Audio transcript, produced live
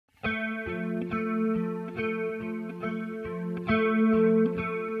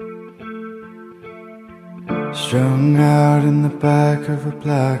Strung out in the back of a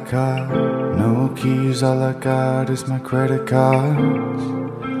black car. No keys, all I got is my credit cards.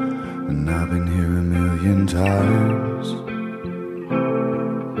 And I've been here a million times.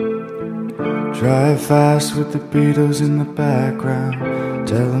 Drive fast with the Beatles in the background.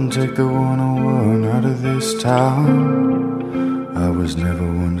 Tell them take the 101 out of this town. I was never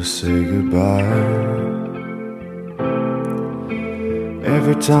one to say goodbye.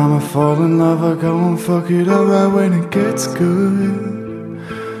 Every time I fall in love, I go and fuck it up right when it gets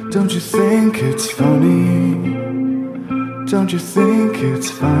good. Don't you think it's funny? Don't you think it's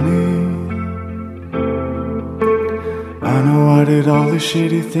funny? I know I did all the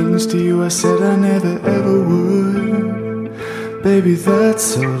shitty things to you. I said I never ever would. Baby, that's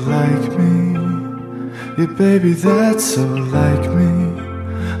so like me. Yeah, baby, that's so like me.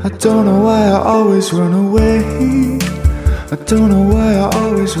 I don't know why I always run away. I don't know why I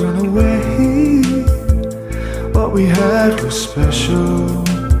always run away. What we had was special.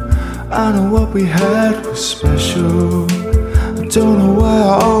 I know what we had was special. I don't know why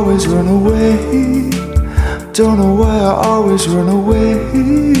I always run away. I don't know why I always run away.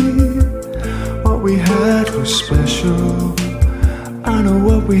 What we had was special. I know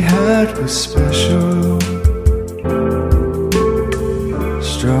what we had was special.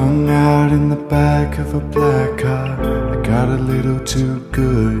 Strung out in the back of a black car. I got a little too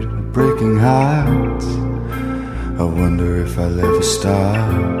good at breaking hearts. I wonder if I'll ever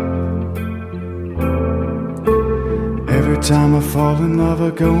stop. Every time I fall in love, I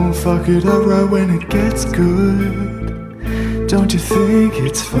go and fuck it up right when it gets good. Don't you think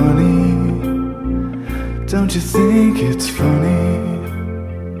it's funny? Don't you think it's funny?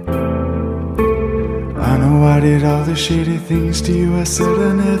 I know I did all the shitty things to you. I said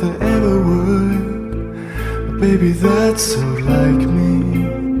I never ever would. But baby, that's so like me.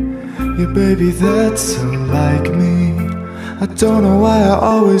 Yeah, baby, that's so like me. I don't know why I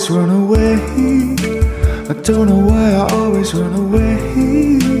always run away. I don't know why I always run away.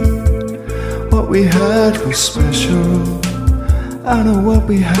 What we had was special. I know what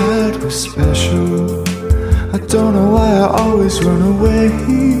we had was special. I don't know why I always run away.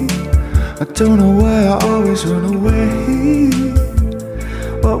 I don't know why I always run away.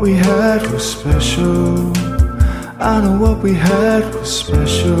 What we had was special. I know what we had was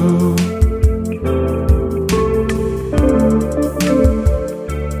special.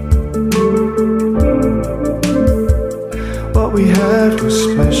 What we had was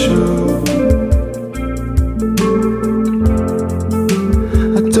special.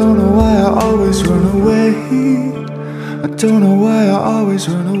 I don't know why I always run away. I don't know why I always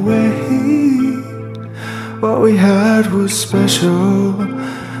run away. What we had was special.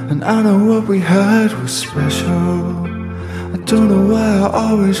 And I know what we had was special. I don't know why I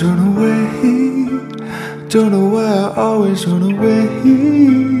always run away. I don't know why I always run away.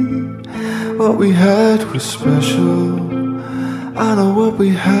 What we had was special. I know what we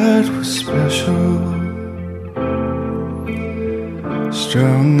had was special.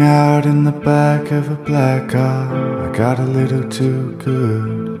 Strung out in the back of a black car. I got a little too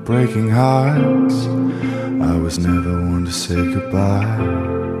good at breaking hearts. I was never one to say goodbye.